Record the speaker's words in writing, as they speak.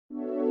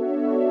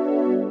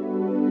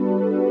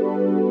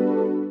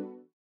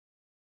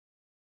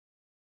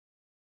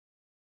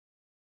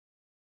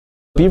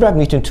BRAF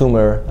mutant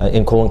tumor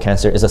in colon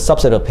cancer is a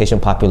subset of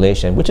patient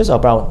population, which is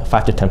about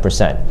 5 to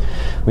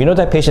 10%. We know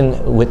that patients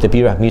with the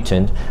BRAF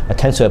mutant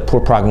tend to have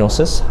poor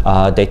prognosis.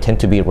 They tend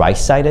to be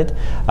right-sided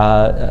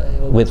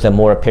with a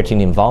more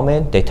peritoneal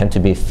involvement. They tend to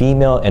be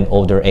female and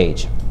older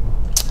age.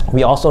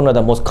 We also know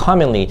that most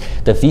commonly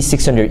the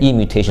V600E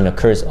mutation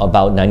occurs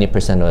about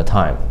 90% of the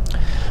time.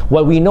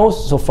 What we know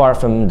so far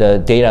from the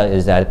data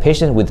is that a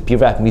patient with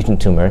BRAF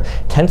mutant tumor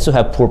tends to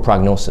have poor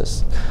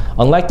prognosis.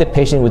 Unlike the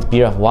patient with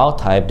BRAF wild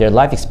type, their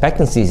life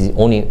expectancy is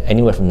only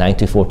anywhere from 9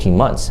 to 14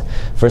 months,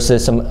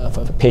 versus some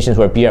patients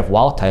who are BRAF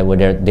wild type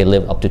where they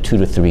live up to 2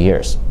 to 3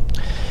 years.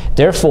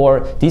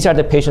 Therefore, these are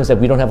the patients that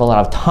we don't have a lot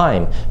of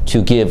time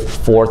to give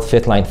fourth,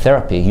 fifth line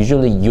therapy.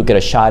 Usually you get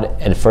a shot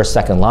at first,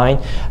 second line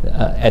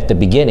at the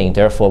beginning.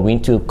 Therefore, we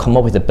need to come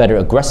up with a better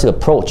aggressive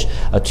approach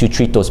to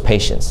treat those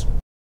patients.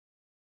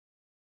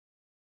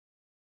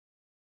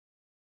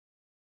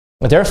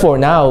 Therefore,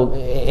 now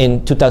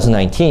in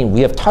 2019, we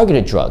have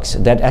targeted drugs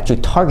that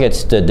actually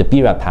targets the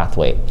BRAF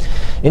pathway.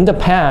 In the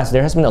past,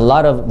 there has been a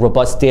lot of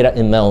robust data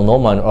in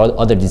melanoma and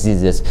other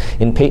diseases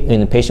in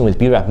a patient with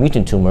BRAF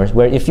mutant tumors,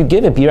 where if you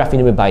give a BRAF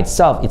inhibitor by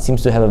itself, it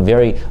seems to have a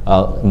very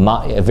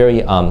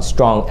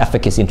strong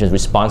efficacy in terms of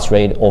response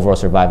rate, overall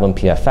survival, and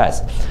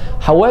PFS.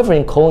 However,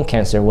 in colon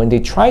cancer, when they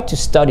tried to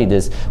study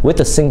this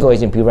with a single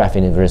agent BRAF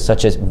inhibitor,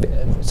 such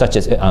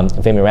as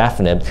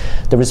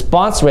vemurafenib, the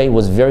response rate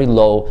was very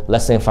low,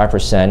 less than 5%,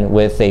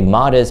 with a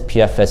modest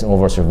PFS and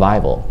overall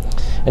survival.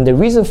 And the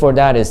reason for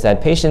that is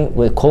that patients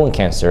with colon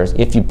cancers,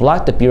 if you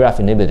block the BRAF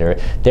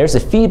inhibitor, there's a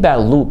feedback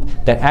loop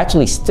that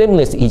actually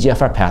stimulates the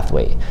EGFR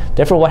pathway.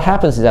 Therefore, what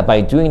happens is that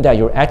by doing that,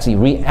 you're actually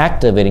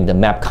reactivating the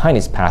MAP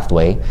kinase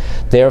pathway,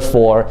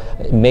 therefore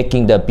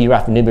making the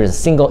BRAF inhibitor as a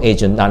single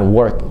agent not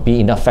be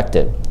ineffective.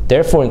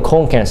 Therefore, in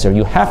colon cancer,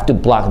 you have to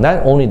block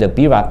not only the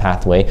BRAF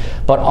pathway,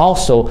 but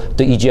also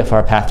the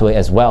EGFR pathway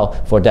as well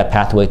for that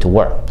pathway to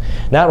work.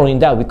 Not only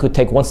that, we could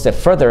take one step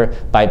further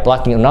by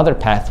blocking another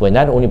pathway,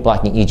 not only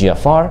blocking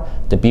EGFR,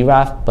 the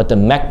BRAF, but the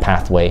MEK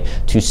pathway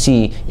to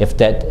see if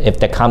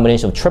that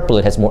combination of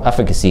triplet has more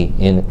efficacy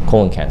in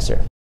colon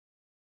cancer.